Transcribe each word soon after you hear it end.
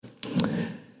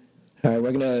All right,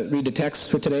 we're going to read the text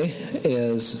for today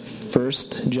is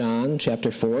 1 John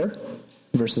chapter 4,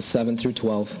 verses 7 through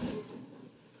 12.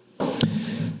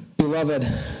 Beloved,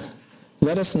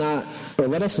 let us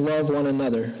love one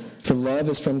another, for love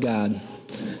is from God.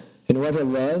 And whoever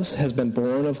loves has been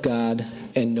born of God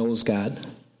and knows God.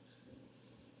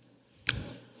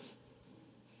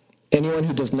 Anyone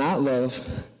who does not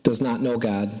love does not know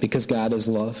God, because God is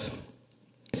love.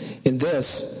 In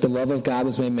this, the love of God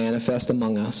was made manifest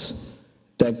among us,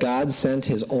 that God sent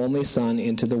his only Son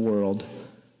into the world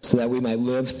so that we might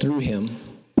live through him.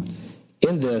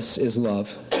 In this is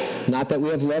love, not that we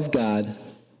have loved God,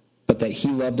 but that he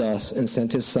loved us and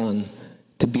sent his Son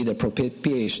to be the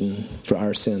propitiation for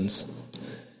our sins.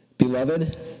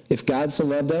 Beloved, if God so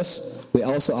loved us, we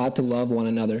also ought to love one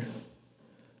another.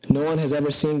 No one has ever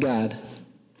seen God.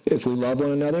 If we love one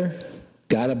another,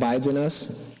 God abides in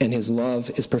us, and his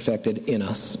love is perfected in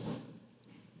us.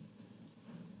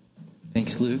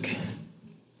 Thanks, Luke.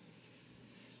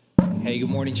 Hey, good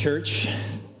morning, church.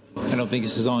 I don't think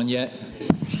this is on yet.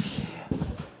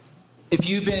 If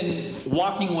you've been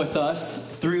walking with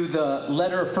us through the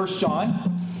letter of 1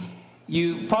 John,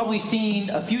 you've probably seen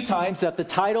a few times that the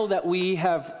title that we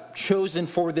have chosen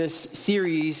for this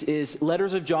series is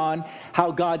Letters of John,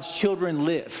 How God's Children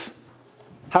Live.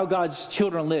 How God's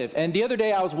children live. And the other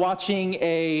day I was watching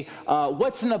a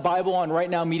What's in the Bible on Right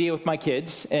Now Media with my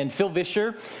kids, and Phil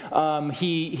Vischer,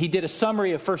 he did a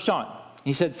summary of 1 John.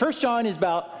 He said 1 John is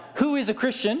about who is a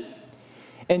Christian,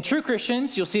 and true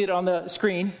Christians, you'll see it on the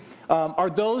screen, are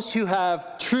those who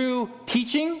have true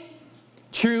teaching,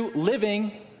 true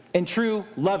living, and true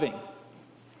loving.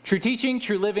 True teaching,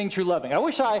 true living, true loving. I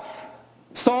wish I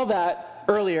saw that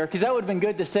earlier, because that would have been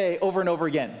good to say over and over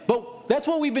again. But that's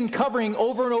what we've been covering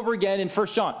over and over again in 1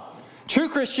 John. True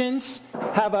Christians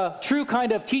have a true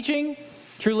kind of teaching,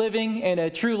 true living, and a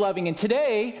true loving. And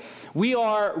today, we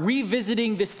are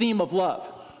revisiting this theme of love.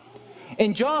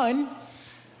 And John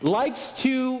likes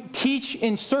to teach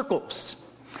in circles.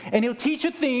 And he'll teach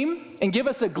a theme and give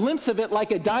us a glimpse of it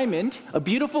like a diamond, a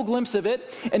beautiful glimpse of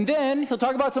it. And then he'll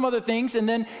talk about some other things. And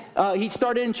then he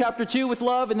started in chapter 2 with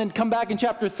love, and then come back in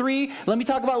chapter 3. Let me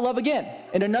talk about love again,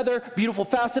 and another beautiful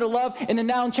facet of love. And then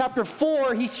now in chapter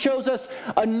 4, he shows us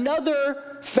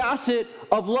another facet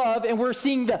of love. And we're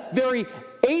seeing the very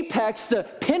apex, the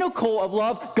pinnacle of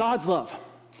love, God's love.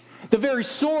 The very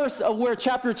source of where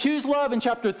chapter 2's love and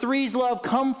chapter 3's love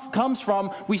comes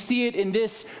from, we see it in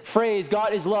this phrase,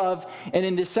 God is love, and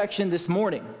in this section this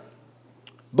morning.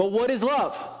 But what is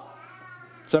love?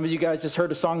 Some of you guys just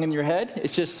heard a song in your head.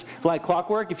 It's just like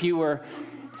clockwork if you were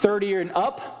 30 and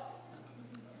up.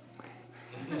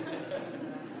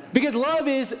 Because love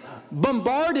is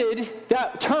bombarded,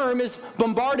 that term is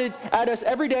bombarded at us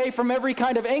every day from every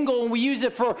kind of angle, and we use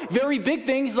it for very big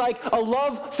things like a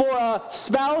love for a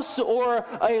spouse or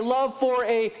a love for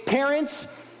a parent,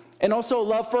 and also a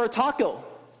love for a taco,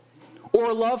 or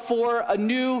a love for a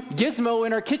new gizmo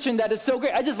in our kitchen that is so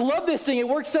great. I just love this thing. It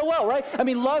works so well, right? I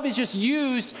mean, love is just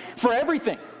used for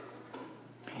everything.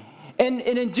 And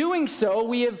in doing so,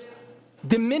 we have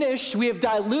diminished, we have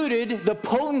diluted the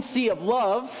potency of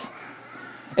love.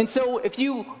 And so if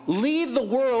you leave the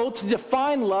world to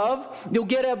define love, you'll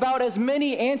get about as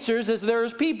many answers as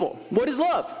there's people. What is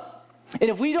love? And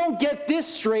if we don't get this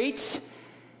straight,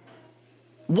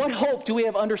 what hope do we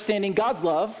have understanding God's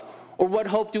love? Or what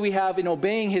hope do we have in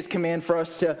obeying his command for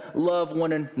us to love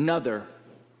one another?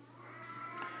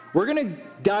 We're going to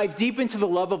dive deep into the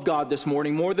love of God this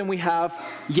morning, more than we have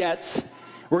yet.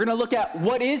 We're going to look at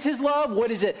what is his love, what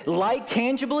is it like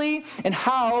tangibly, and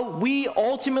how we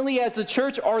ultimately as the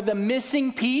church are the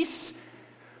missing piece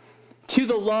to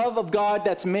the love of God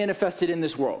that's manifested in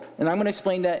this world. And I'm going to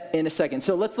explain that in a second.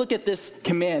 So let's look at this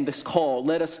command, this call,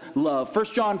 let us love. 1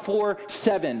 John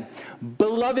 4:7,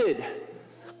 Beloved,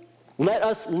 let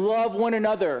us love one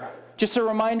another. Just a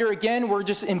reminder again, we're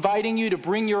just inviting you to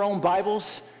bring your own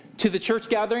Bibles to the church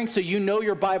gathering so you know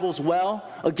your Bibles well.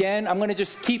 Again, I'm going to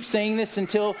just keep saying this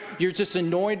until you're just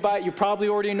annoyed by it. You're probably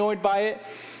already annoyed by it.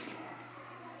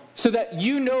 So that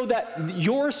you know that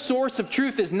your source of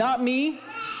truth is not me,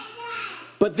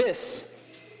 but this.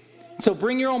 So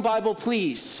bring your own Bible,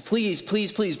 please. Please,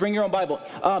 please, please bring your own Bible.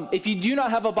 If you do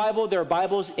not have a Bible, there are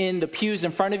Bibles in the pews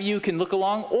in front of you. You can look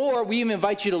along, or we even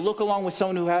invite you to look along with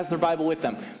someone who has their Bible with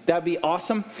them. That'd be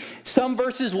awesome. Some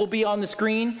verses will be on the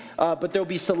screen, but they'll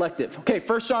be selective. Okay,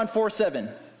 1 John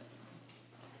 4:7.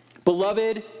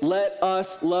 Beloved, let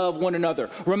us love one another.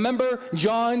 Remember,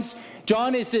 John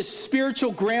is this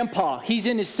spiritual grandpa. He's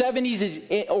in his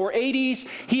 70s or 80s.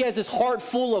 He has his heart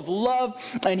full of love,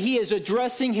 and he is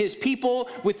addressing his people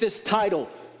with this title,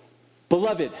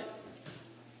 Beloved.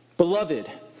 beloved,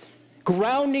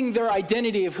 grounding their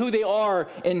identity of who they are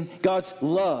in God's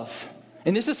love.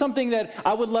 And this is something that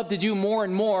I would love to do more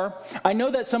and more. I know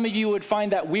that some of you would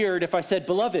find that weird if I said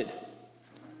beloved.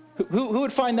 Who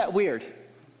would find that weird?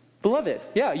 Beloved.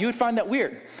 Yeah, you would find that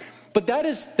weird. But that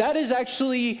is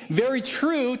actually very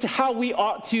true to how we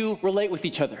ought to relate with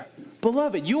each other.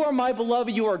 Beloved, you are my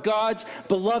beloved, you are God's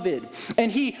beloved.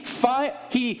 And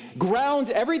he grounds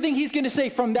everything he's going to say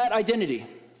from that identity.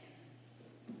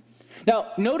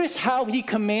 Now, notice how he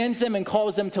commands them and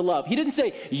calls them to love. He didn't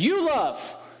say, you love.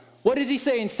 What does he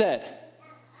say instead?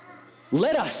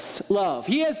 Let us love.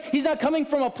 He's not coming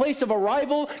from a place of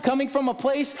arrival, coming from a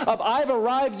place of I've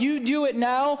arrived, you do it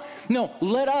now. No,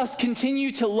 let us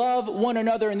continue to love one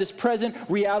another in this present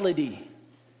reality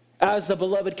as the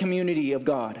beloved community of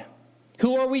God.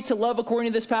 Who are we to love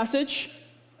according to this passage?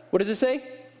 What does it say?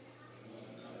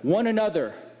 One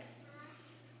another.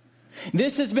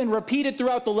 This has been repeated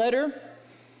throughout the letter.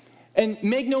 And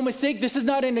make no mistake, this is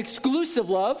not an exclusive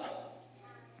love,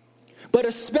 but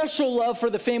a special love for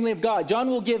the family of God. John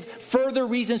will give further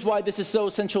reasons why this is so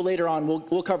essential later on.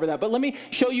 We'll cover that. But let me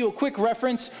show you a quick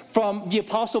reference from the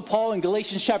Apostle Paul in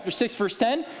Galatians chapter 6, verse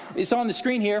 10. It's on the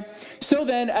screen here. So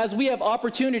then, as we have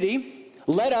opportunity,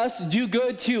 let us do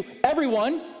good to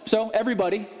everyone, so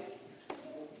everybody,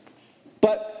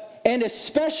 and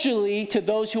especially to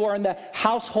those who are in the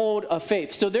household of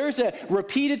faith. So there's a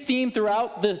repeated theme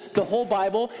throughout the whole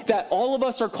Bible that all of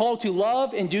us are called to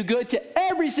love and do good to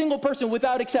every single person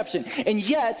without exception. And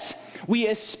yet, we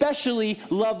especially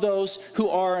love those who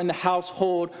are in the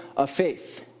household of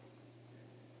faith.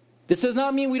 This does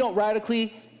not mean we don't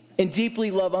radically and deeply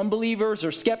love unbelievers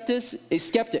or skeptics.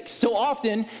 So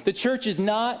often, the church has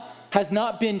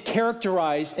not been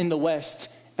characterized in the West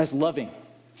as loving.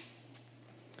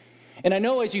 And I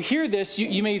know as you hear this,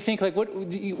 you may think like, what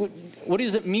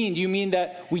does it mean? Do you mean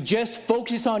that we just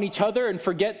focus on each other and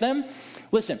forget them?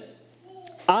 Listen,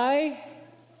 I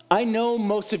know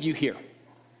most of you here.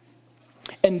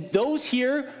 And those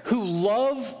here who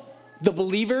love the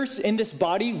believers in this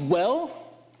body well,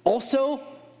 also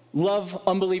love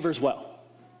unbelievers well.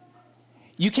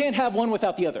 You can't have one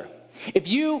without the other. If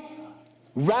you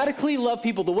radically love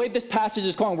people the way this passage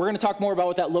is calling, we're going to talk more about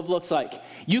what that love looks like.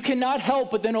 You cannot help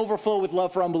but then overflow with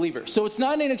love for unbelievers. So it's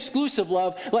not an exclusive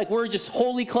love like we're just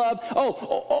holy club,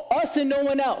 us and no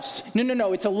one else.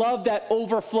 No. It's a love that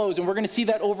overflows. And we're going to see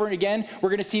that over and again.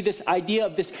 We're going to see this idea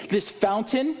of this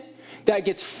fountain that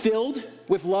gets filled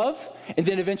with love and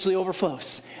then eventually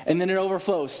overflows. And then it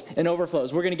overflows and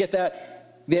overflows. We're going to get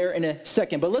that there in a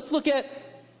second. But let's look at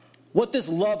what this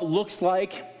love looks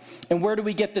like. And where do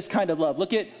we get this kind of love?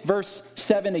 Look at verse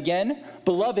 7 again.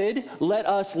 Beloved, let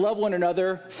us love one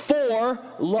another, for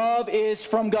love is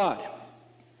from God.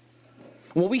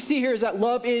 What we see here is that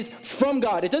love is from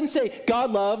God. It doesn't say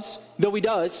God loves, though he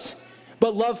does,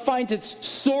 but love finds its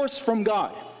source from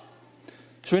God.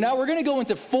 So now we're going to go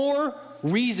into 4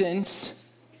 reasons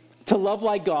to love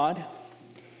like God.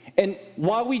 And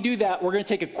while we do that, we're going to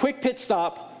take a quick pit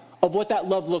stop of what that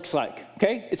love looks like,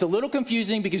 okay? It's a little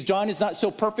confusing because John is not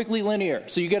so perfectly linear,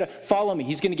 so you got to follow me.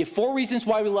 He's going to give 4 reasons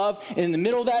why we love, and in the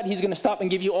middle of that, he's going to stop and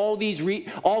give you all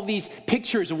these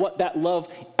pictures of what that love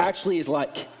actually is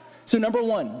like. So number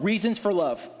 1, reasons for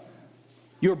love.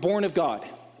 You're born of God.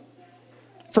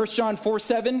 1 John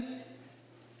 4:7,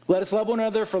 let us love one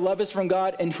another, for love is from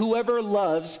God, and whoever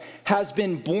loves has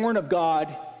been born of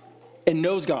God and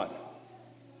knows God.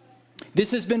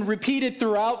 This has been repeated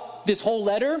throughout this whole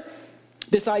letter,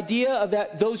 this idea of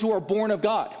that those who are born of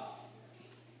God.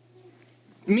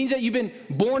 It means that you've been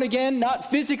born again,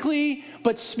 not physically,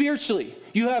 but spiritually.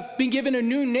 You have been given a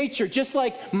new nature, just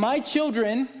like my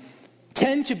children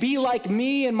tend to be like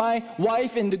me and my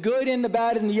wife in the good and the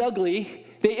bad and the ugly.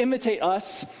 They imitate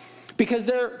us because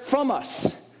they're from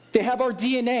us. They have our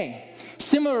DNA.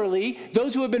 Similarly,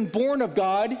 those who have been born of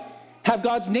God have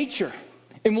God's nature.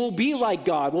 And we'll be like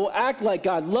God, we'll act like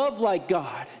God, love like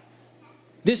God.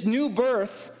 This new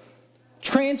birth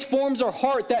transforms our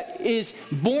heart that is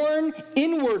born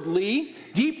inwardly,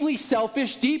 deeply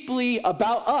selfish, deeply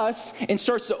about us, and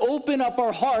starts to open up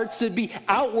our hearts to be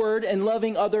outward and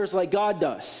loving others like God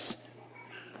does.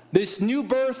 This new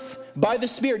birth by the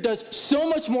Spirit does so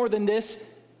much more than this,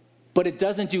 but it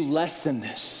doesn't do less than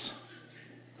this.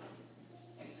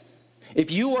 If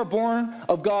you are born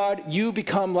of God, you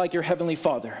become like your heavenly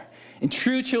Father. And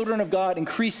true children of God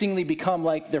increasingly become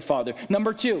like their Father.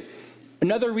 Number 2,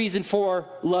 another reason for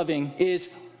loving is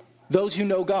those who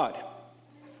know God.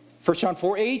 1 John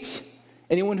 4:8,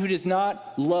 anyone who does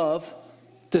not love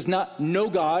does not know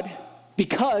God,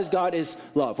 because God is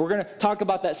love. We're going to talk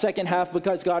about that second half,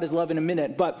 because God is love, in a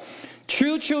minute. But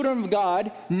true children of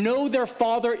God know their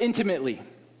Father intimately.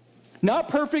 Not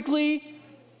perfectly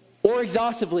or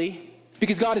exhaustively,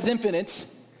 because God is infinite,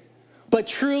 but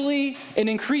truly and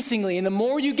increasingly. And the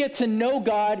more you get to know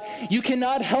God, you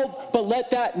cannot help but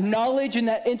let that knowledge and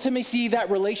that intimacy,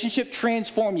 that relationship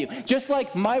transform you. Just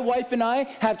like my wife and I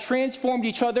have transformed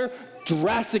each other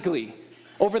drastically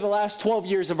over the last 12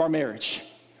 years of our marriage.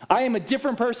 I am a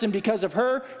different person because of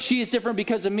her. She is different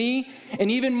because of me.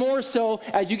 And even more so,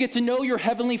 as you get to know your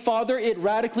Heavenly Father, it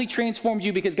radically transforms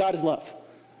you, because God is love.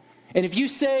 And if you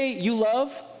say you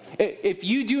love, if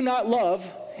you do not love,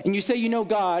 and you say you know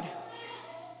God,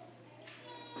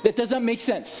 that doesn't make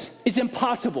sense. It's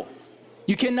impossible.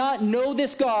 You cannot know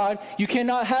this God, you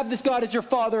cannot have this God as your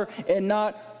Father and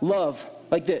not love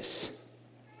like this.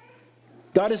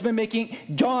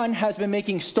 John has been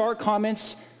making stark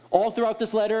comments all throughout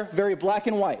this letter, very black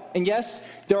and white. And yes,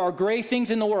 there are gray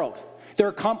things in the world. There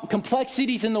are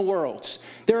complexities in the world.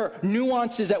 There are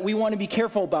nuances that we want to be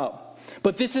careful about.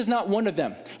 But this is not one of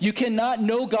them. You cannot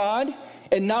know God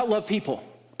and not love people,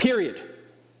 period,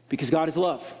 because God is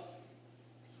love.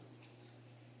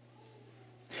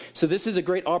 So this is a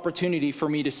great opportunity for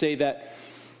me to say that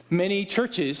many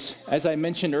churches, as I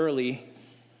mentioned early,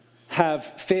 have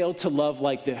failed to love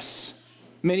like this.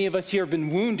 Many of us here have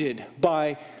been wounded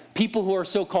by people who are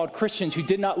so-called Christians who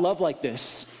did not love like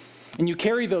this. And you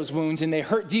carry those wounds, and they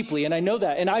hurt deeply, and I know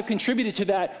that. And I've contributed to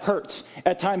that hurt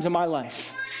at times in my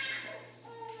life.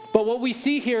 But what we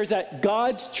see here is that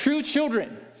God's true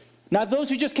children, not those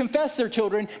who just confess they're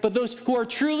children, but those who are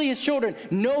truly his children,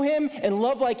 know him and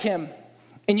love like him.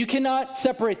 And you cannot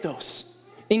separate those.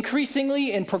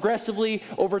 Increasingly and progressively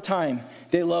over time,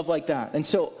 they love like that. And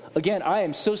so, again, I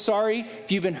am so sorry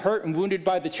if you've been hurt and wounded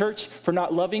by the church for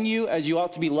not loving you as you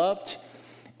ought to be loved.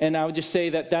 And I would just say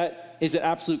that that is an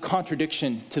absolute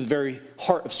contradiction to the very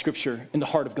heart of Scripture and the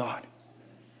heart of God.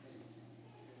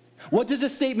 What does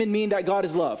this statement mean, that God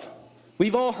is love?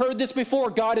 We've all heard this before,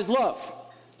 God is love.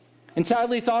 And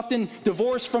sadly, it's often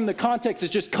divorced from the context.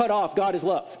 It's just cut off, God is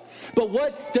love. But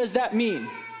what does that mean?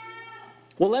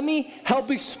 Well, let me help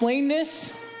explain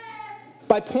this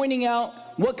by pointing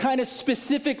out what kind of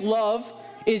specific love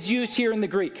is used here in the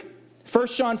Greek. 1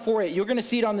 John 4:8. You're going to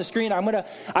see it on the screen.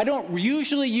 I don't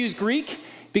usually use Greek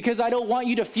because I don't want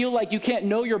you to feel like you can't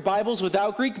know your Bibles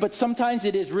without Greek, but sometimes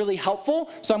it is really helpful.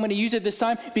 So I'm going to use it this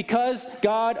time. Because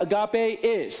God, agape,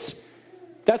 is.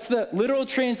 That's the literal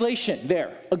translation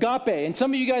there, agape. And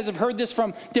some of you guys have heard this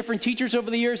from different teachers over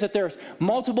the years, that there's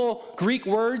multiple Greek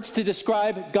words to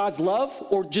describe God's love,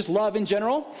 or just love in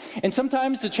general. And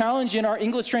sometimes the challenge in our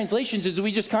English translations is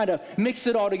we just kind of mix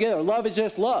it all together. Love is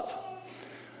just love.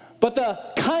 But the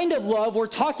kind of love we're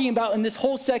talking about in this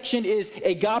whole section is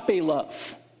agape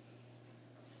love.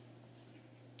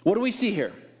 What do we see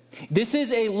here? This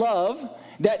is a love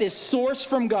that is sourced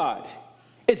from God.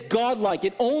 It's godlike.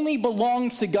 It only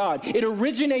belongs to God. It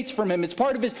originates from him. It's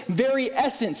part of his very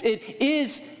essence. It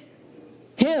is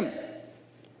him.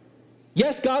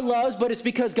 Yes, God loves, but it's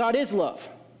because God is love.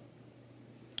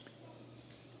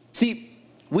 See,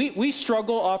 we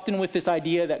struggle often with this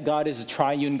idea that God is a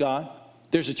triune God.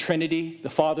 There's a Trinity, the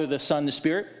Father, the Son, the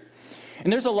Spirit.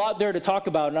 And there's a lot there to talk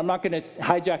about, and I'm not going to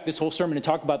hijack this whole sermon and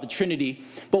talk about the Trinity.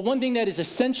 But one thing that is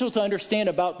essential to understand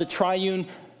about the triune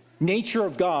nature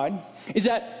of God is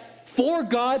that for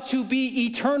God to be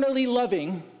eternally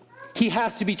loving, he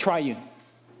has to be triune.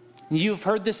 You've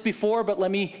heard this before, but let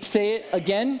me say it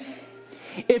again.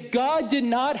 If God did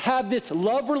not have this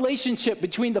love relationship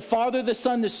between the Father, the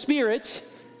Son, the Spirit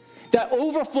that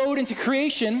overflowed into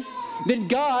creation, then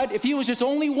God, if he was just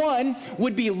only one,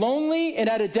 would be lonely and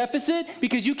at a deficit,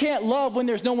 because you can't love when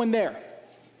there's no one there.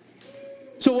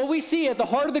 So what we see at the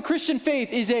heart of the Christian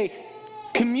faith is a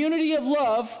community of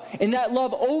love, and that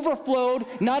love overflowed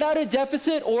not out of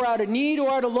deficit or out of need or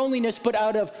out of loneliness, but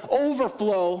out of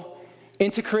overflow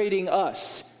into creating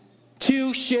us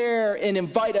to share and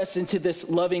invite us into this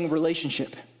loving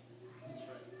relationship.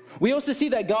 We also see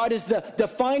that God is the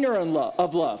definer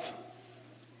of love.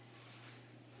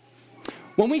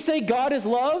 When we say God is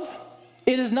love,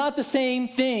 it is not the same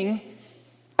thing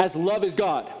as love is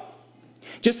God.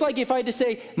 Just like if I had to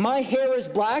say, my hair is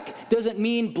black, doesn't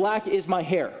mean black is my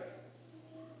hair.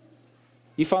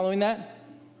 You following that?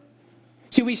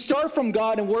 See, we start from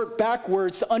God and work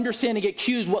backwards to understand and get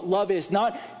cues what love is,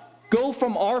 not go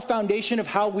from our foundation of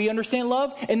how we understand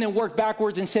love and then work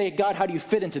backwards and say, God, how do you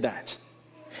fit into that?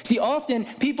 See, often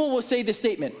people will say this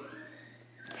statement: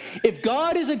 if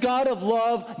God is a God of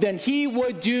love, then he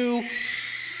would do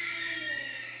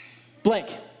blank.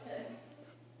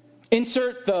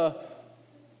 Insert the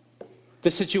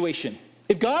the situation.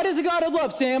 If God is a God of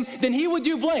love, Sam, then he would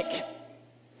do blank.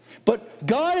 But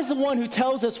God is the one who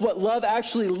tells us what love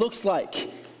actually looks like,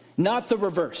 not the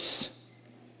reverse.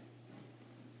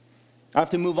 I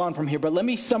have to move on from here, but let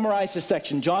me summarize this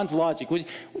section. John's logic.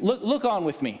 Look on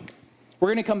with me. We're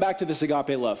going to come back to this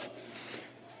agape love.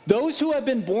 Those who have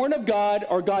been born of God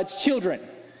are God's children.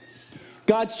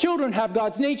 God's children have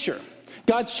God's nature.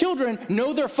 God's children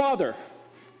know their Father.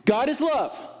 God is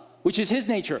love, which is his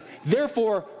nature.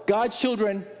 Therefore, God's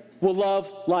children will love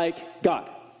like God.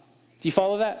 Do you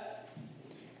follow that?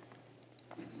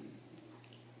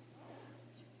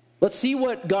 Let's see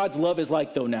what God's love is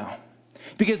like, though, now.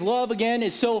 Because love, again,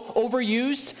 is so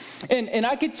overused. And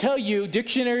I could tell you,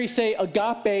 dictionaries say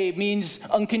agape means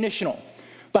unconditional.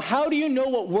 But how do you know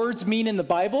what words mean in the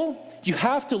Bible? You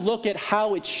have to look at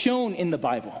how it's shown in the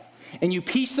Bible. And you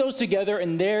piece those together,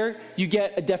 and there you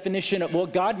get a definition of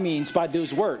what God means by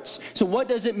those words. So what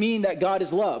does it mean that God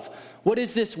is love? What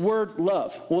is this word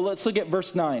love? Well, let's look at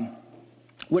verse 9.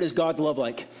 What is God's love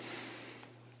like?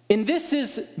 And this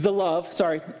is the love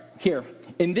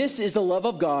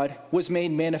of God was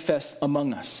made manifest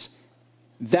among us,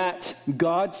 that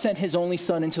God sent his only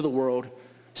Son into the world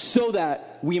so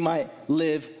that we might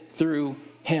live through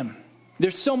him.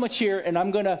 There's so much here, and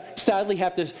I'm going to sadly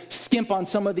have to skimp on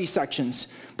some of these sections.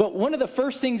 But one of the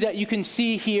first things that you can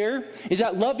see here is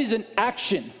that love is an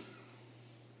action.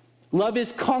 Love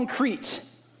is concrete.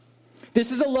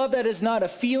 This is a love that is not a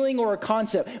feeling or a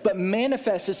concept, but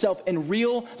manifests itself in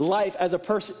real life as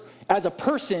a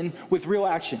person with real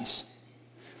actions.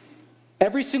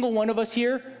 Every single one of us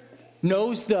here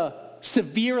knows the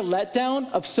severe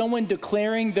letdown of someone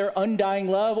declaring their undying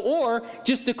love, or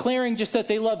just declaring just that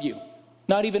they love you,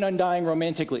 not even undying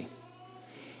romantically.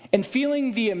 And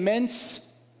feeling the immense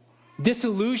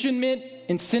disillusionment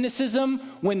and cynicism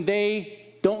when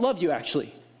they don't love you,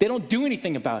 actually. They don't do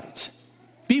anything about it.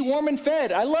 Be warm and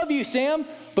fed. I love you, Sam,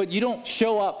 but you don't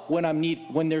show up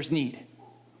when there's need.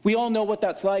 We all know what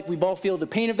that's like. We've all feel the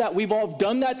pain of that. We've all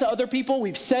done that to other people.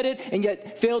 We've said it and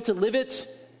yet failed to live it.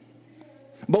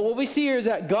 But what we see here is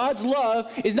that God's love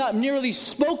is not merely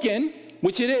spoken,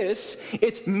 which it is.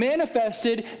 It's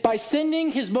manifested by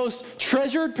sending his most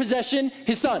treasured possession,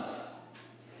 his Son.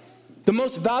 The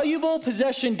most valuable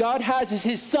possession God has is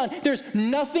his Son. There's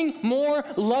nothing more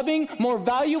loving, more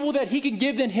valuable that he can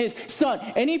give than his Son.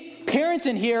 Any parents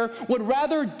in here would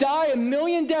rather die a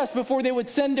million deaths before they would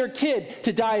send their kid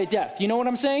to die a death. You know what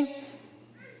I'm saying?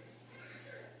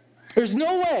 There's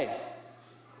no way.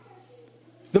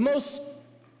 The most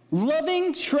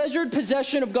loving, treasured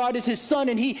possession of God is his Son,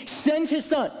 and he sends his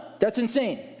Son. That's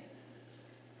insane.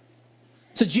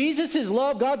 So Jesus'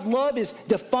 love, God's love, is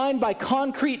defined by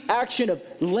concrete action of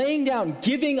laying down,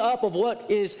 giving up of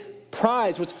what is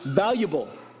prized, what's valuable.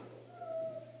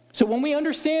 So when we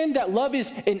understand that love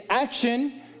is an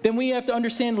action, then we have to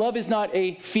understand love is not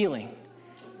a feeling.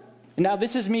 Now,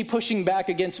 this is me pushing back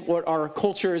against what our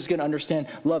culture is going to understand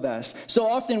love as. So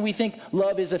often we think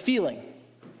love is a feeling,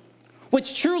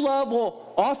 which true love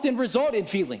will often result in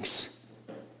feelings,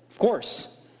 of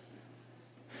course.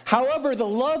 However, the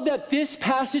love that this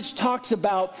passage talks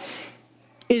about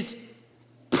is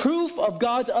proof of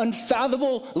God's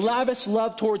unfathomable, lavish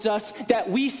love towards us that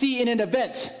we see in an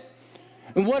event.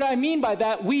 And what I mean by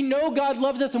that, we know God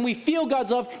loves us and we feel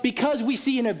God's love because we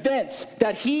see an event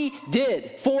that he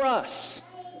did for us.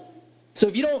 So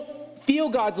if you don't feel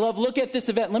God's love, look at this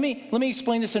event. Let me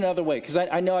explain this another way, because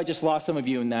I know I just lost some of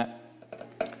you in that.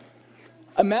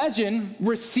 Imagine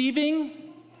receiving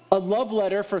a love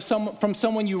letter from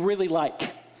someone you really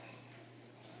like.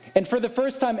 And for the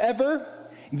first time ever,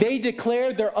 they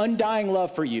declare their undying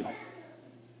love for you.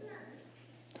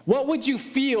 What would you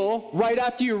feel right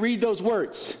after you read those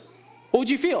words? What would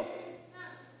you feel?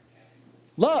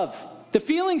 Love. The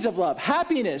feelings of love,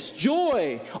 happiness,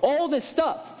 joy, all this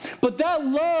stuff. But that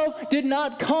love did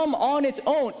not come on its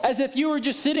own, as if you were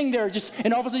just sitting there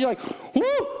and all of a sudden you're like,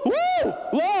 woo, woo,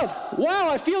 love. Wow,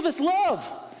 I feel this love.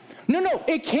 No,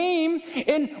 it came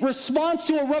in response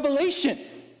to a revelation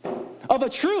of a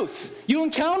truth. You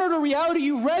encountered a reality,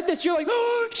 you read this, you're like,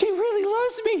 oh, she really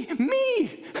loves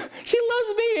me. She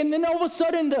loves me. And then all of a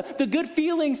sudden the good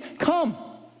feelings come.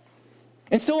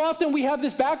 And so often we have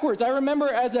this backwards. I remember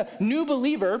as a new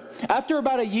believer, after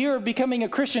about a year of becoming a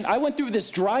Christian, I went through this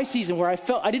dry season where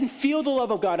I didn't feel the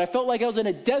love of God. I felt like I was in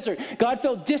a desert. God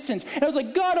felt distant. And I was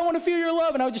like, God, I want to feel your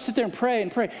love. And I would just sit there and pray.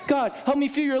 God, help me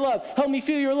feel your love. Help me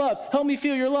feel your love. Help me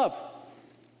feel your love.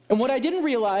 And what I didn't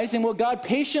realize, and what God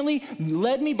patiently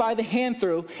led me by the hand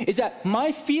through, is that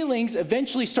my feelings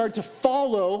eventually started to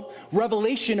follow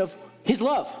revelation of his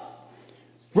love.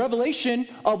 revelation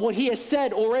of what he has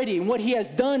said already and what he has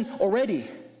done already.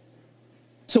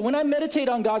 So when I meditate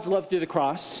on God's love through the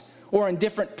cross, or on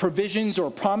different provisions or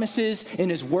promises in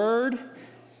his word,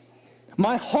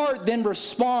 my heart then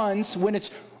responds when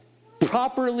it's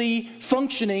properly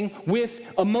functioning with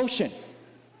emotion.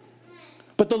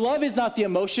 But the love is not the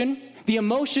emotion. The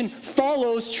emotion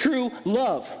follows true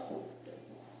love.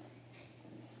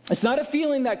 It's not a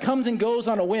feeling that comes and goes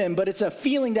on a whim, but it's a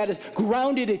feeling that is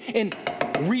grounded in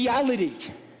reality.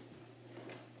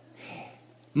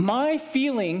 My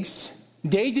feelings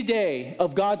day to day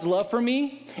of God's love for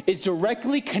me is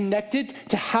directly connected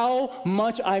to how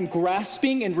much I'm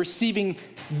grasping and receiving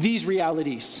these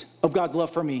realities of God's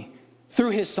love for me through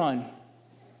his Son.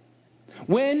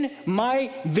 When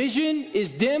my vision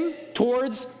is dim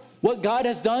towards what God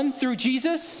has done through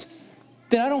Jesus,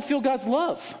 then I don't feel God's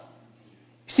love.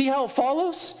 See how it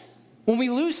follows? When we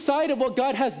lose sight of what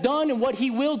God has done and what he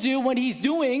will do when he's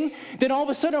doing, then all of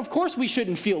a sudden, of course, we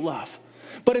shouldn't feel love.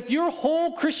 But if your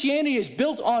whole Christianity is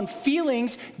built on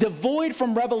feelings devoid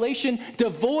from revelation,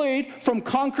 devoid from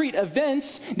concrete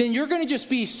events, then you're going to just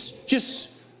be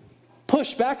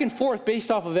pushed back and forth based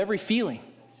off of every feeling.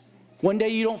 One day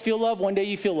you don't feel love, one day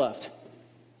you feel loved.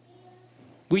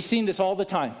 We've seen this all the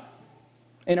time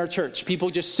in our church. People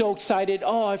just so excited,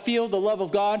 oh, I feel the love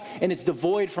of God, and it's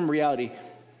devoid from reality.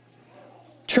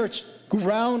 Church,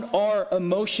 ground our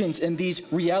emotions in these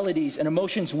realities, and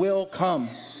emotions will come.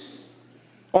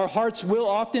 Our hearts will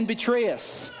often betray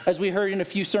us, as we heard in a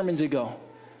few sermons ago.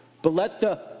 But let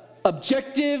the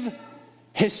objective,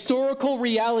 historical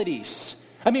realities,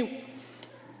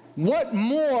 what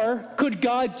more could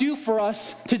God do for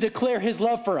us to declare his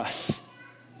love for us?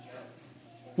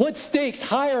 What stakes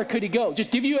higher could he go? Just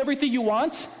give you everything you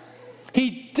want?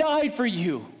 He died for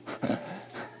you.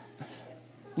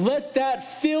 Let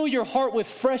that fill your heart with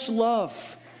fresh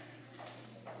love.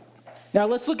 Now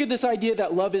let's look at this idea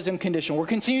that love is unconditional. We're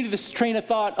continuing this train of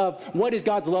thought of what is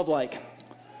God's love like.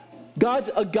 God's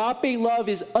agape love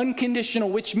is unconditional,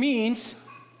 which means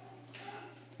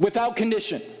without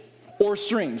condition or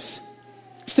strings.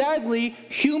 Sadly,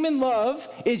 human love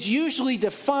is usually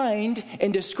defined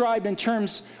and described in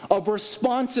terms of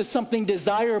response to something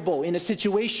desirable in a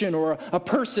situation or a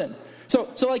person. So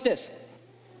like this.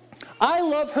 I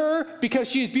love her because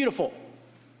she's beautiful.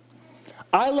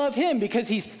 I love him because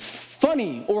he's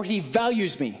funny or he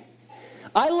values me.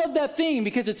 I love that thing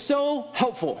because it's so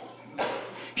helpful.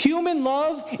 Human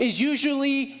love is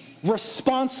usually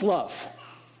response love.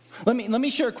 Let me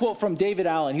share a quote from David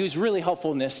Allen. He was really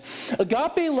helpful in this.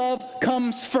 Agape love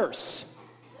comes first.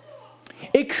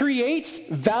 It creates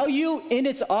value in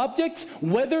its object,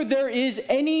 whether there is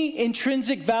any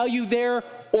intrinsic value there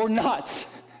or not.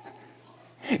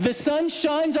 The sun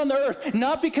shines on the earth,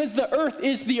 not because the earth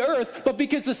is the earth, but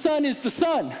because the sun is the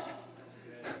sun.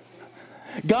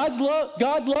 God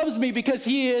loves me because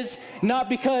he is, not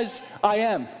because I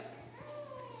am.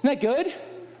 Isn't that good?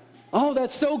 Oh,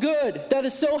 that's so good. That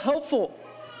is so helpful.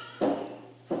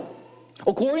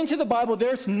 According to the Bible,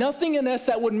 there's nothing in us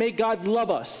that would make God love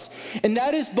us. And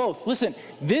that is both. Listen,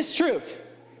 this truth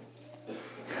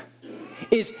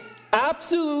is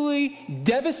absolutely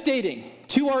devastating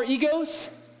to our egos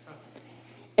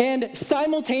and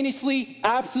simultaneously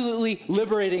absolutely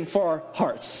liberating for our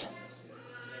hearts.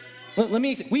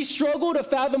 We struggle to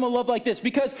fathom a love like this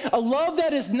because a love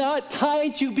that is not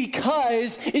tied to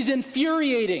because is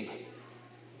infuriating.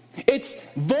 It's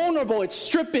vulnerable, it's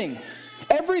stripping.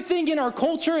 Everything in our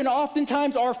culture and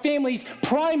oftentimes our families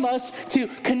prime us to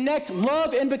connect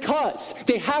love and because.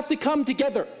 They have to come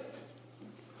together.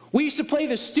 We used to play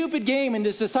this stupid game in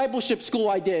this discipleship school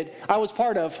I was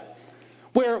part of,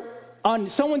 where on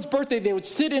someone's birthday, they would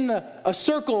sit in a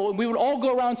circle and we would all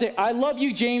go around and say, I love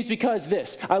you, James, because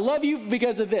this. I love you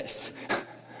because of this.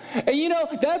 And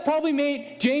that probably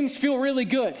made James feel really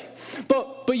good.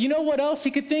 But you know what else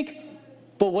he could think?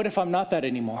 But what if I'm not that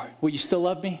anymore? Will you still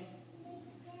love me?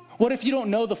 What if you don't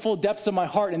know the full depths of my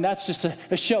heart and that's just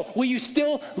a show? Will you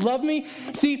still love me?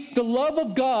 See, the love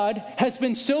of God has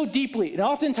been so deeply, and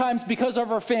oftentimes because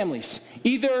of our families,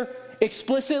 either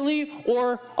explicitly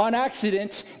or on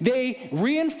accident, they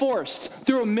reinforced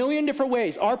through a million different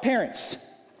ways, our parents,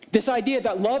 this idea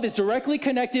that love is directly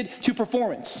connected to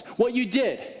performance. What you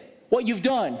did, what you've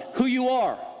done, who you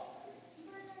are,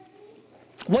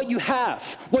 what you have,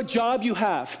 what job you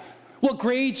have, what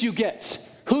grades you get,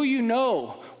 who you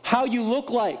know, how you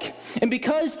look like. And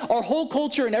because our whole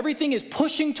culture and everything is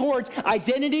pushing towards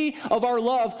identity of our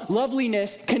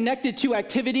loveliness connected to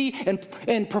activity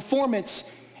and performance,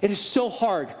 it is so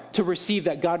hard to receive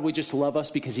that God would just love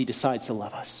us because he decides to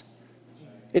love us.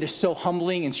 It is so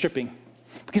humbling and stripping.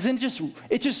 Because then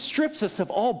it just strips us of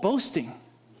all boasting.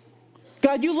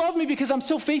 God, you love me because I'm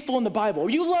so faithful in the Bible. Or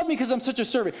you love me because I'm such a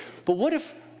servant. But what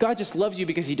if God just loves you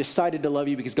because he decided to love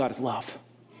you because God is love?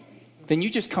 Then you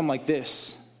just come like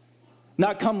this.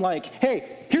 Not come like,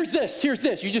 hey, here's this.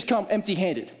 You just come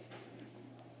empty-handed.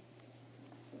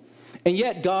 And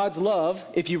yet God's love,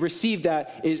 if you receive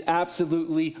that, is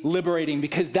absolutely liberating,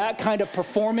 because that kind of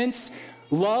performance,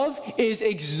 love, is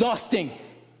exhausting.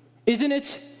 Isn't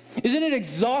it? Isn't it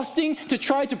exhausting to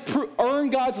try to earn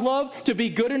God's love, to be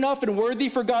good enough and worthy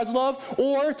for God's love,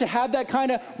 or to have that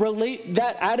kind of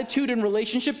that attitude in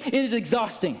relationships? It is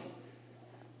exhausting.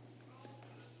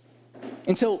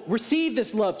 And so receive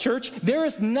this love, church. There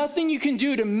is nothing you can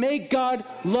do to make God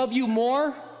love you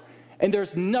more, and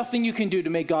there's nothing you can do to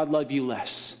make God love you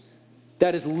less.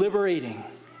 That is liberating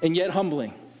and yet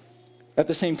humbling at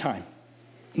the same time.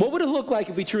 What would it look like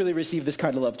if we truly received this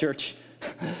kind of love, church?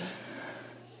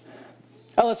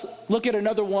 Now let's look at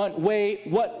another way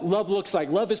what love looks like.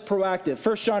 Love is proactive.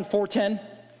 1 John 4:10.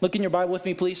 Look in your Bible with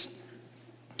me, please.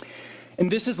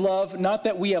 And this is love, not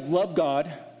that we have loved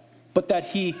God, but that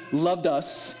he loved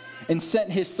us and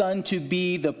sent his son to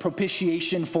be the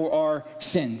propitiation for our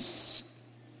sins.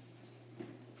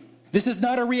 This is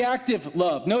not a reactive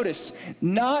love. Notice,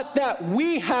 not that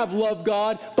we have loved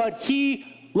God, but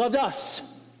he loved us.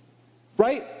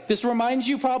 Right? This reminds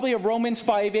you probably of Romans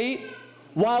 5:8.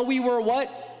 While we were what?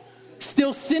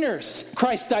 Still sinners,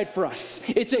 Christ died for us.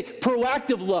 It's a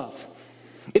proactive love.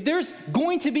 If there's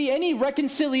going to be any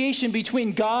reconciliation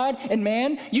between God and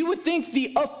man, you would think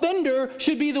the offender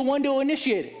should be the one to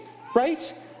initiate it,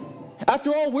 right?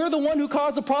 After all, we're the one who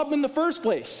caused the problem in the first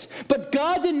place. But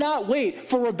God did not wait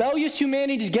for rebellious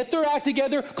humanity to get their act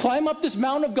together, climb up this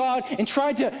mountain of God, and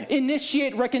try to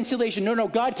initiate reconciliation. No,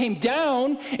 God came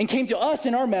down and came to us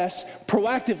in our mess,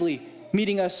 proactively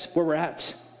meeting us where we're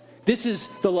at. This is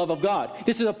the love of God.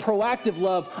 This is a proactive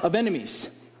love of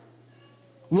enemies.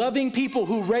 Loving people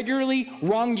who regularly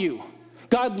wrong you.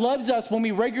 God loves us when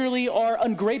we regularly are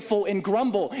ungrateful and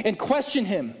grumble and question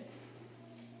him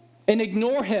and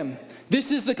ignore him. This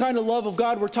is the kind of love of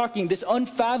God we're talking, this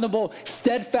unfathomable,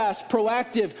 steadfast,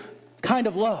 proactive kind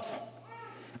of love.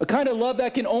 A kind of love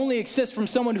that can only exist from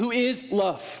someone who is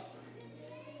love.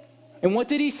 And what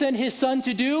did he send his son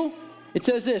to do? It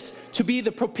says this, to be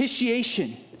the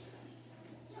propitiation.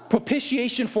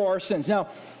 Propitiation for our sins. Now,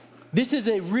 this is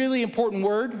a really important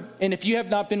word, and if you have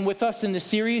not been with us in this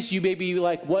series, you may be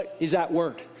like, what is that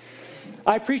word?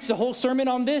 I preached a whole sermon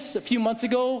on this a few months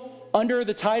ago under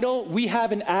the title, We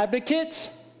Have an Advocate.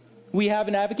 We have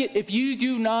an advocate. If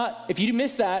you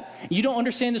miss that, you don't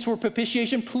understand this word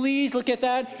propitiation, please look at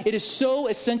that. It is so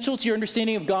essential to your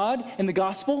understanding of God and the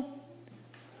gospel.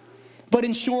 But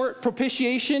in short,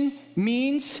 propitiation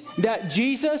means that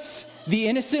Jesus, the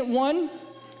innocent one,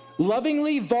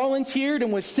 lovingly volunteered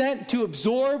and was sent to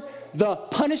absorb the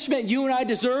punishment you and I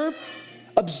deserve,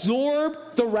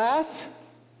 absorb the wrath,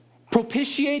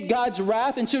 propitiate God's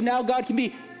wrath, and so now God can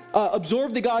be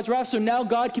absorb the God's wrath, so now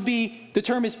God can be, the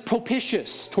term is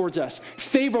propitious towards us,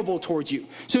 favorable towards you.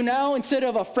 So now instead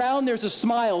of a frown, there's a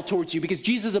smile towards you because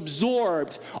Jesus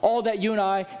absorbed all that you and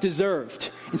I deserved.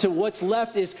 And so what's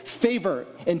left is favor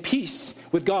and peace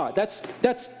with God.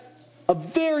 That's a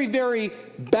very, very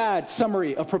bad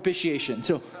summary of propitiation.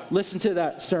 So listen to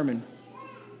that sermon.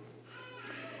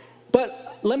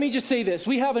 But let me just say this.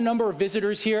 We have a number of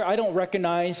visitors here. I don't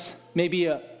recognize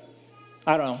maybe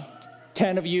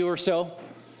 10 of you or so.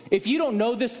 If you don't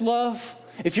know this love,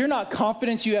 if you're not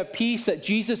confident you have peace, that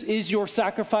Jesus is your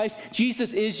sacrifice,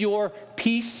 Jesus is your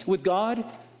peace with God,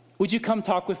 would you come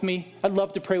talk with me? I'd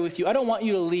love to pray with you. I don't want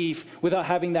you to leave without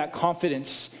having that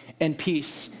confidence and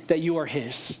peace that you are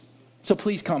his. So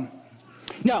please come.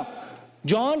 Now,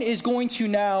 John is going to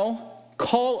now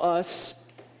call us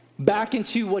back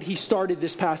into what he started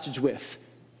this passage with.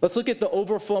 Let's look at the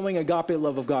overflowing agape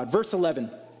love of God. Verse 11.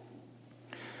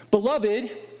 Beloved,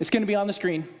 it's going to be on the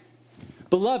screen.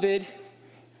 Beloved,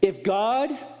 if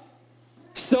God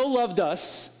so loved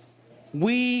us,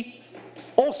 we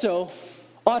also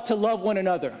ought to love one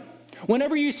another.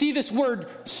 Whenever you see this word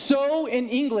so in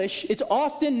English, it's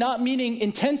often not meaning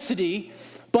intensity,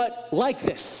 but like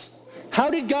this. How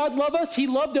did God love us? He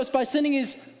loved us by sending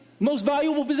his most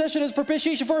valuable possession as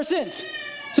propitiation for our sins.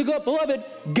 So, beloved,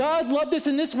 God loved us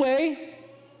in this way.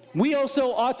 We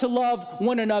also ought to love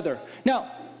one another.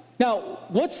 Now,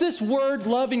 what's this word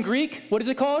love in Greek? What is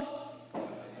it called?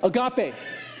 Agape.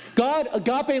 God,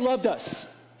 agape loved us.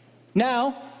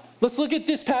 Now, let's look at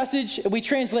this passage and we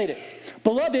translate it.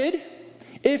 Beloved,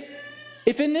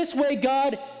 if in this way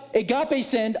God agape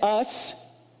send us,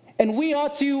 and we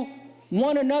ought to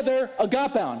one another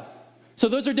agapeon. So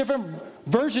those are different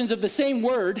versions of the same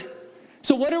word.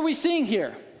 So what are we seeing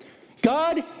here?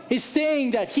 God is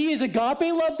saying that he is agape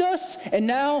loved us, and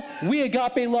now we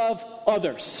agape love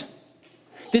others.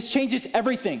 This changes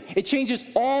everything. It changes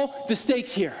all the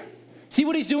stakes here. See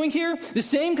what he's doing here? The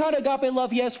same kind of agape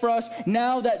love he has for us,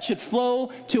 now that should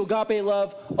flow to agape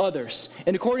love others.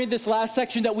 And according to this last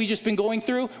section that we've just been going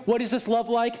through, what is this love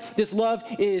like? This love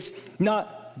is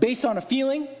not based on a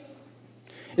feeling.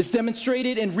 It's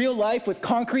demonstrated in real life with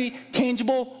concrete,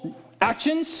 tangible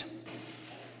actions.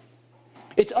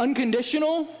 It's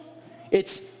unconditional,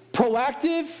 it's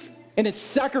proactive, and it's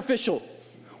sacrificial.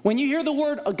 When you hear the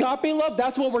word agape love,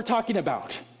 that's what we're talking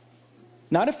about.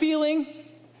 Not a feeling,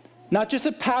 not just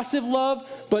a passive love,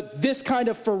 but this kind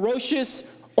of ferocious,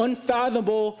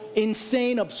 unfathomable,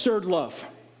 insane, absurd love.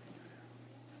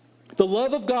 The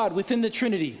love of God within the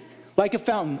Trinity, like a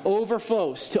fountain,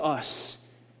 overflows to us.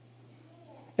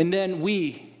 And then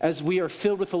we, as we are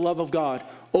filled with the love of God,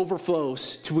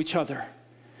 overflows to each other.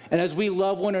 And as we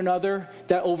love one another,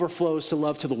 that overflows to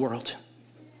love to the world.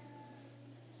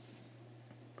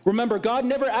 Remember, God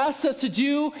never asks us to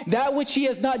do that which he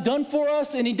has not done for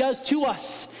us, and he does to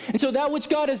us. And so that which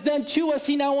God has done to us,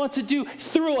 he now wants to do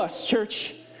through us,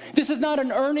 church. This is not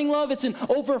an earning love, it's an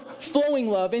overflowing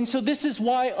love. And so this is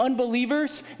why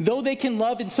unbelievers, though they can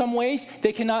love in some ways,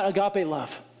 they cannot agape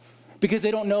love, because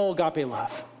they don't know agape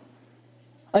love.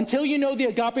 Until you know the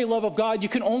agape love of God, you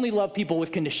can only love people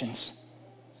with conditions.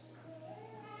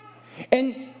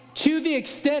 And to the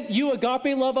extent you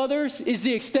agape love others is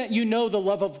the extent you know the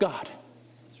love of God.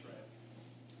 That's right.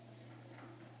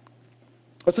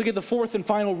 Let's look at the fourth and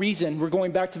final reason. We're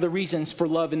going back to the reasons for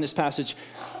love in this passage.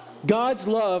 God's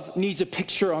love needs a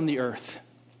picture on the earth.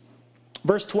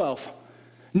 Verse 12.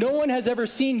 No one has ever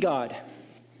seen God.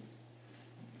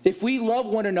 If we love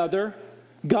one another,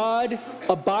 God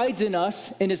abides in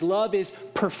us, and his love is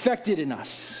perfected in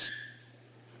us.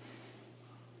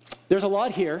 There's a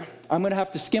lot here. I'm going to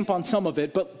have to skimp on some of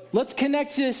it, but let's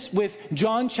connect this with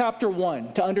John chapter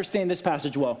 1 to understand this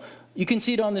passage well. You can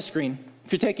see it on the screen.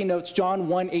 If you're taking notes, John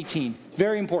 1:18.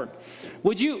 Very important.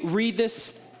 Would you read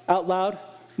this out loud?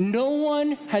 No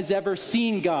one has ever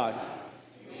seen God.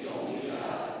 The only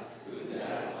God who is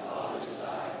at the Father's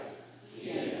side. He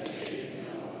has made him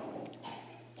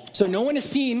known. So no one has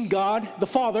seen God, the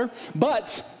Father,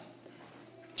 but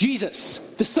Jesus,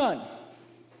 the Son.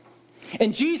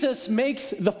 And Jesus makes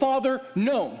the Father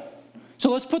known.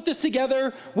 So let's put this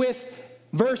together with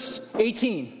verse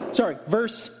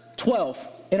 12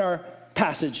 in our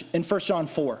passage in 1 John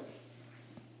 4.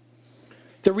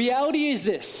 The reality is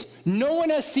this: no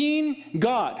one has seen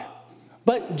God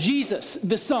but Jesus,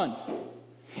 the Son.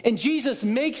 And Jesus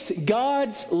makes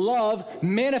God's love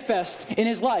manifest in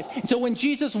his life. And so when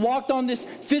Jesus walked on this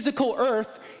physical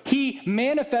earth, he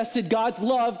manifested God's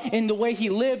love in the way he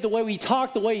lived, the way he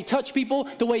talked, the way he touched people,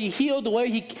 the way he healed, the way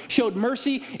he showed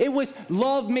mercy. It was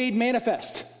love made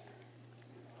manifest.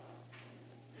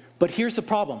 But here's the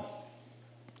problem.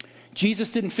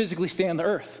 Jesus didn't physically stay on the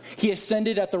earth. He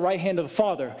ascended at the right hand of the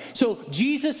Father. So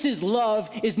Jesus' love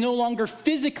is no longer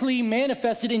physically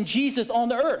manifested in Jesus on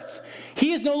the earth.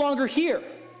 He is no longer here.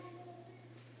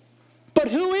 But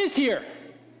who is here?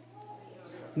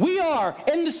 We are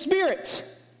in the Spirit.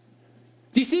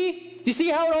 Do you see? Do you see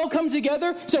how it all comes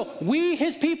together? So we,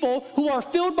 his people, who are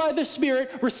filled by the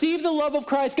Spirit, receive the love of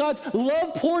Christ. God's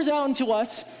love pours out into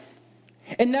us.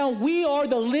 And now we are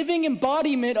the living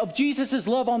embodiment of Jesus'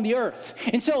 love on the earth.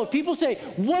 And so if people say,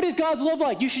 what is God's love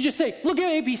like? You should just say, look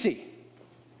at APC.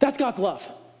 That's God's love.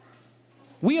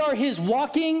 We are his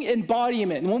walking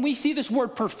embodiment. And when we see this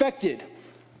word perfected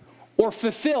or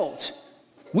fulfilled,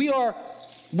 we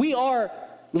are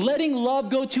letting love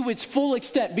go to its full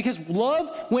extent. Because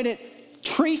love, when it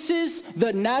traces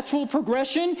the natural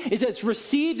progression, is that it's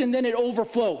received and then it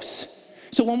overflows.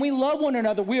 So when we love one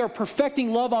another, we are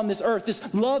perfecting love on this earth,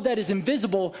 this love that is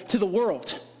invisible to the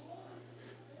world.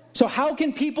 So how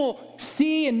can people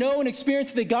see and know and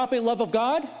experience the agape love of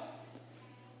God?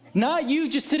 Not you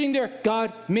just sitting there,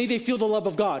 God, may they feel the love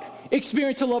of God.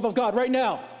 Experience the love of God right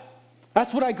now.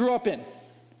 That's what I grew up in.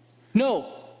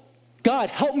 No, God,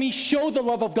 help me show the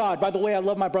love of God by the way I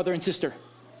love my brother and sister,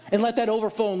 and let that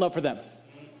overflow in love for them.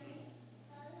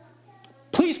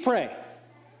 Please pray.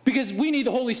 Because we need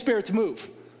the Holy Spirit to move.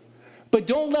 But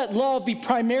don't let love be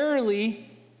primarily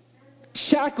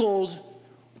shackled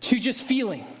to just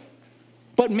feeling,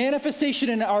 but manifestation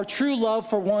in our true love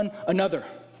for one another.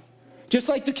 Just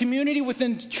like the community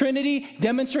within Trinity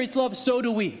demonstrates love, so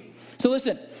do we. So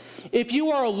listen, if you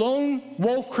are a lone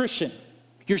wolf Christian,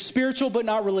 you're spiritual but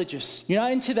not religious, you're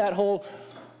not into that whole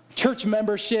church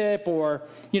membership or,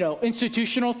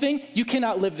 institutional thing, you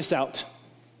cannot live this out.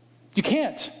 You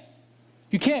can't.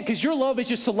 You can't, because your love is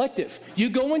just selective. You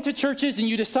go into churches and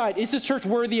you decide, is this church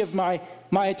worthy of my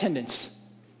attendance?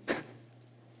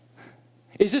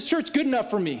 Is this church good enough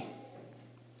for me?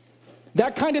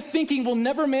 That kind of thinking will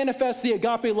never manifest the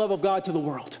agape love of God to the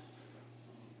world.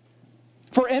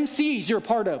 For MCs you're a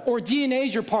part of, or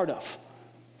DNAs you're part of.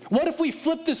 What if we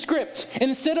flip the script, and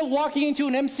instead of walking into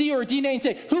an MC or a DNA and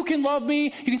say, who can love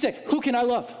me? You can say, who can I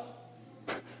love?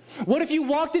 What if you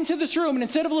walked into this room, and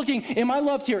instead of looking, am I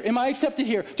loved here? Am I accepted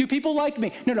here? Do people like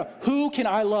me? No, who can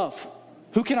I love?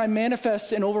 Who can I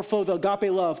manifest and overflow the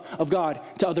agape love of God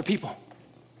to other people?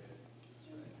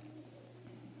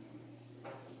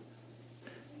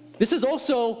 This is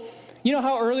also,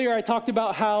 how earlier I talked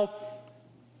about how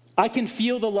I can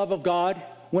feel the love of God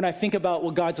when I think about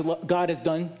what God has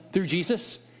done through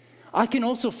Jesus. I can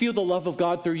also feel the love of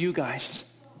God through you guys,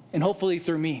 and hopefully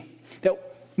through me. That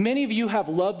many of you have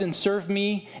loved and served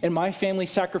me and my family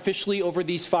sacrificially over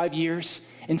these 5 years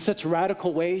in such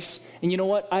radical ways. And you know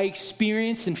what? I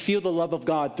experience and feel the love of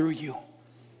God through you.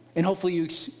 And hopefully you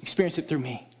experience it through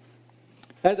me.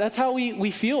 That's how we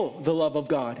feel the love of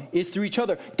God, is through each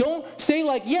other. Don't say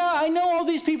I know all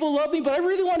these people love me, but I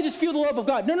really want to just feel the love of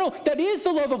God. No, that is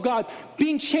the love of God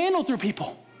being channeled through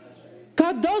people.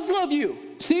 God does love you.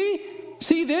 See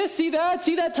this, see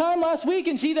that time last week,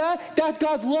 and see that? That's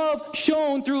God's love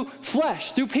shown through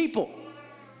flesh, through people.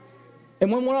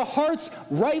 And when our hearts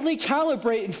rightly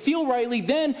calibrate and feel rightly,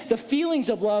 then the feelings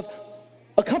of love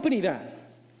accompany that.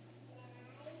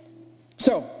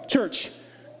 So, church,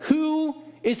 who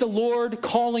is the Lord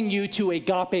calling you to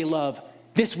agape love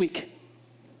this week?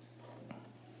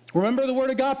 Remember the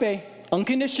word agape: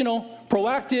 unconditional,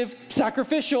 proactive,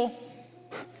 sacrificial,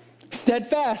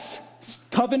 steadfast,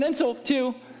 covenantal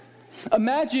too.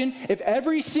 Imagine if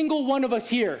every single one of us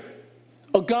here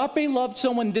agape loved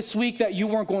someone this week that you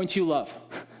weren't going to love.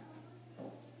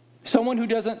 Someone who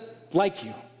doesn't like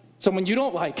you, someone you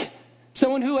don't like,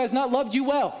 someone who has not loved you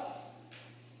well.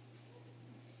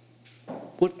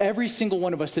 What if every single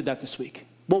one of us did that this week?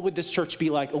 What would this church be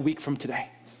like a week from today?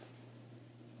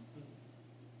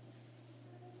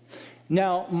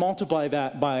 Now multiply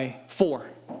that by 4.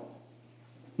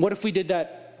 What if we did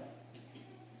that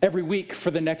every week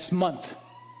for the next month?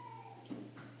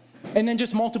 And then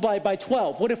just multiply it by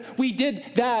 12. What if we did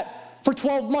that for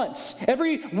 12 months?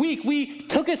 Every week we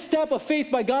took a step of faith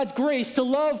by God's grace to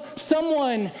love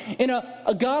someone in an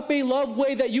agape love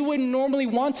way that you wouldn't normally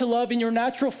want to love in your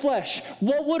natural flesh.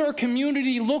 What would our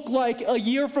community look like a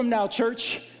year from now,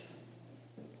 church?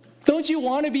 Don't you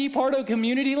want to be part of a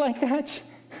community like that?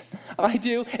 I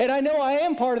do. And I know I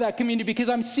am part of that community because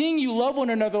I'm seeing you love one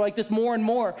another like this more and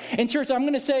more. And church, I'm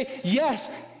going to say,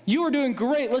 yes, you are doing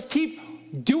great. Let's keep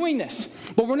doing this.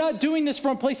 But we're not doing this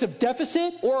from a place of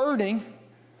deficit or earning,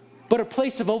 but a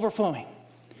place of overflowing.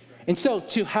 And so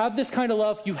to have this kind of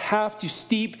love, you have to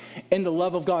steep in the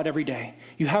love of God every day.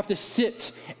 You have to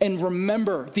sit and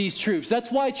remember these truths.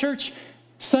 That's why, church,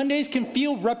 Sundays can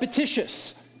feel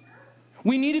repetitious.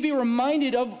 We need to be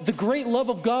reminded of the great love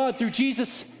of God through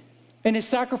Jesus and his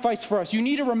sacrifice for us. You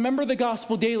need to remember the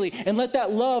gospel daily and let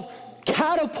that love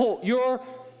catapult your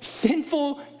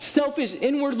sinful, selfish,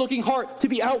 inward-looking heart to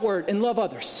be outward and love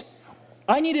others.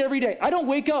 I need it every day. I don't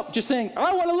wake up just saying,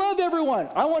 I want to love everyone.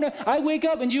 I wake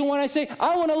up and I say,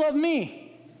 I want to love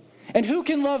me. And who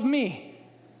can love me?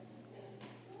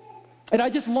 And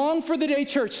I just long for the day,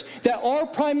 church, that our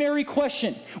primary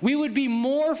question, we would be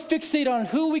more fixated on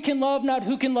who we can love, not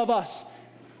who can love us.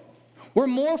 We're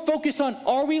more focused on,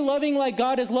 are we loving like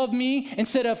God has loved me,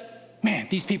 instead of, man,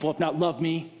 these people have not loved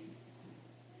me.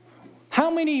 How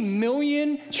many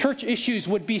million church issues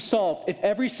would be solved if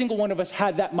every single one of us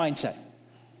had that mindset?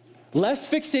 Less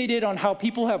fixated on how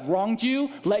people have wronged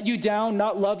you, let you down,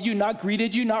 not loved you, not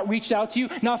greeted you, not reached out to you,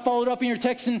 not followed up in your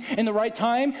text in the right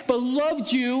time, but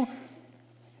loved you.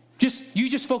 You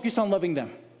just focus on loving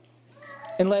them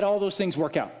and let all those things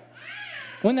work out.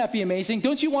 Wouldn't that be amazing?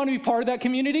 Don't you want to be part of that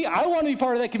community? I want to be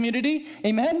part of that community.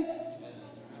 Amen?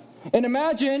 And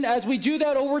imagine as we do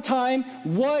that over time,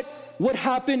 what would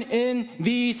happen in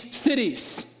these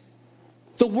cities.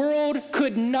 The world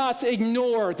could not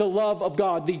ignore the love of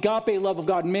God, the agape love of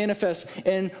God manifest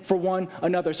in for one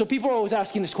another. So people are always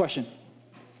asking this question: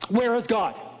 where is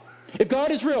God? If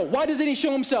God is real, why doesn't he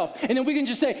show himself? And then we can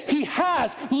just say, he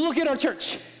has. Look at our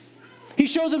church. He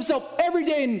shows himself every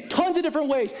day in tons of different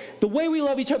ways. The way we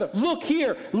love each other. Look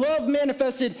here, love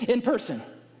manifested in person.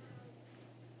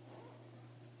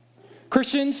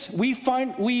 Christians,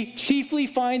 we chiefly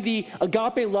find the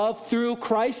agape love through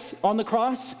Christ on the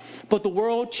cross, but the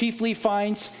world chiefly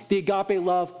finds the agape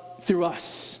love through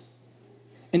us.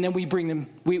 And then we bring them,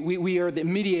 we are the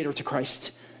mediator to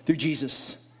Christ through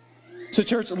Jesus. So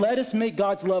church, let us make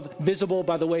God's love visible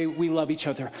by the way we love each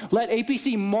other. Let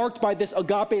APC marked by this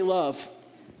agape love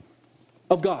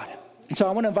of God. And so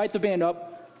I want to invite the band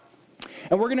up,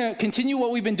 and we're going to continue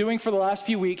what we've been doing for the last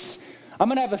few weeks. I'm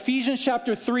going to have Ephesians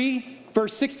chapter 3,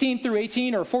 verse 16 through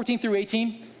 18, or 14 through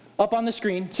 18, up on the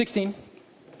screen, 16.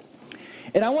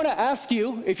 And I want to ask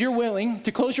you, if you're willing,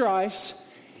 to close your eyes.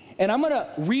 And I'm going to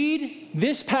read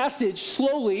this passage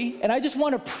slowly, and I just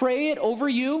want to pray it over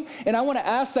you, and I want to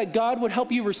ask that God would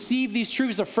help you receive these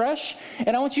truths afresh.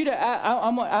 And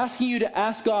I'm asking you to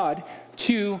ask God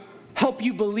to help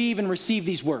you believe and receive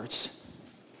these words.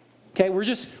 Okay, we're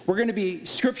going to be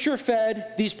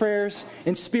scripture-fed, these prayers,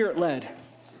 and spirit-led.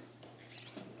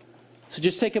 So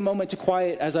just take a moment to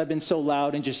quiet as I've been so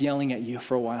loud and just yelling at you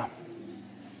for a while.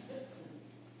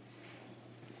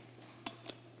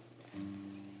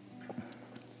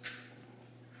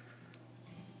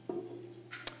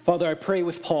 Father, I pray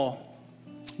with Paul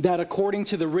that according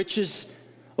to the riches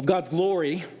of God's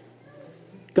glory,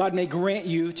 God may grant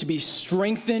you to be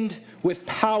strengthened with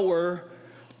power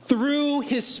through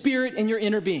his Spirit in your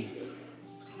inner being.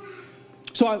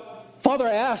 So, Father,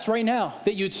 I ask right now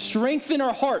that you'd strengthen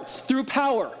our hearts through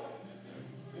power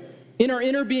in our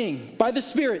inner being by the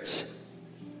Spirit.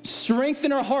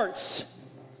 Strengthen our hearts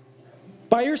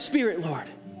by your Spirit, Lord,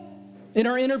 in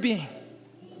our inner being.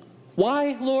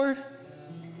 Why, Lord?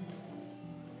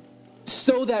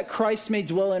 So that Christ may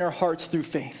dwell in our hearts through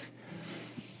faith.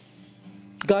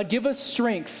 God, give us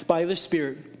strength by the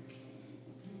Spirit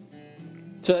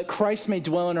so that Christ may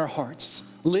dwell in our hearts,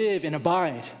 live and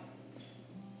abide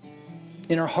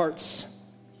in our hearts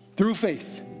through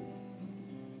faith.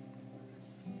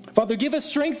 Father, give us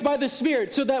strength by the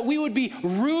Spirit so that we would be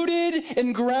rooted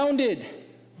and grounded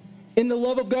in the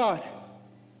love of God.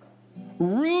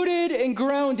 Rooted and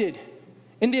grounded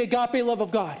in the agape love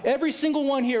of God. Every single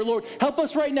one here, Lord, help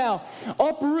us right now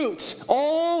uproot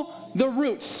all the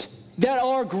roots that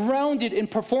are grounded in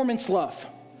performance love,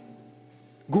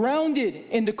 grounded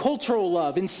in the cultural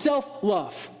love, in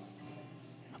self-love.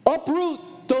 Uproot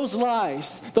those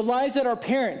lies, the lies that our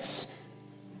parents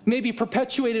maybe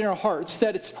perpetuate in our hearts,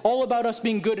 that it's all about us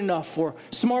being good enough or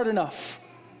smart enough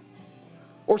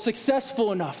or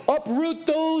successful enough. Uproot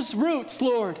those roots,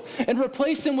 Lord, and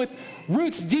replace them with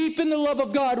roots deep in the love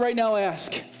of God right now, I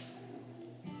ask.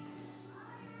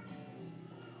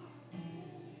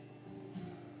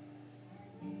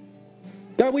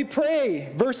 God, we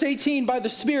pray, verse 18, by the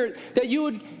Spirit, that you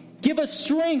would give us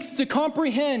strength to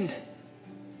comprehend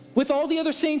with all the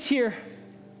other saints here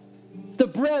the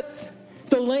breadth,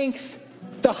 the length,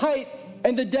 the height,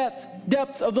 and the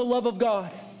depth of the love of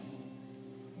God.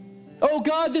 Oh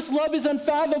God, this love is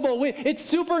unfathomable. It's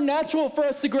supernatural for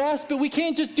us to grasp, but we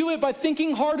can't just do it by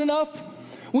thinking hard enough.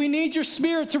 We need your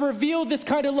Spirit to reveal this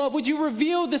kind of love. Would you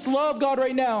reveal this love, God,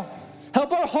 right now?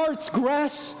 Help our hearts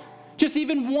grasp just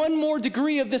even one more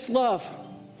degree of this love.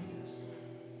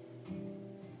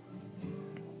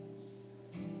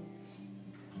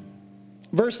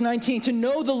 Verse 19, to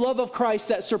know the love of Christ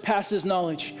that surpasses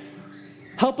knowledge.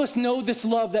 Help us know this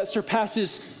love that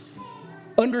surpasses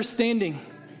understanding,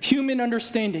 human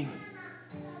understanding.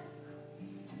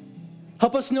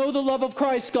 Help us know the love of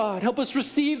Christ, God. Help us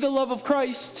receive the love of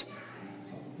Christ.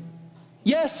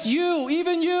 Yes, you,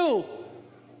 even you.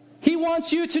 He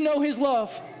wants you to know his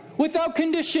love without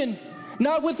condition,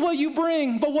 not with what you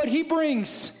bring, but what he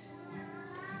brings.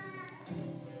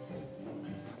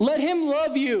 Let him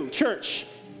love you, church.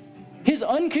 His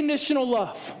unconditional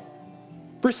love.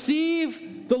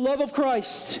 Receive the love of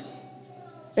Christ.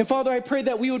 And Father, I pray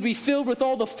that we would be filled with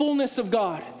all the fullness of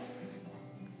God.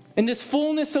 And this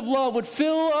fullness of love would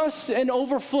fill us and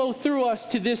overflow through us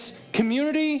to this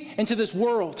community and to this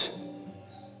world.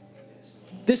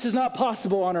 This is not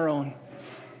possible on our own.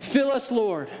 Fill us,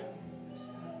 Lord.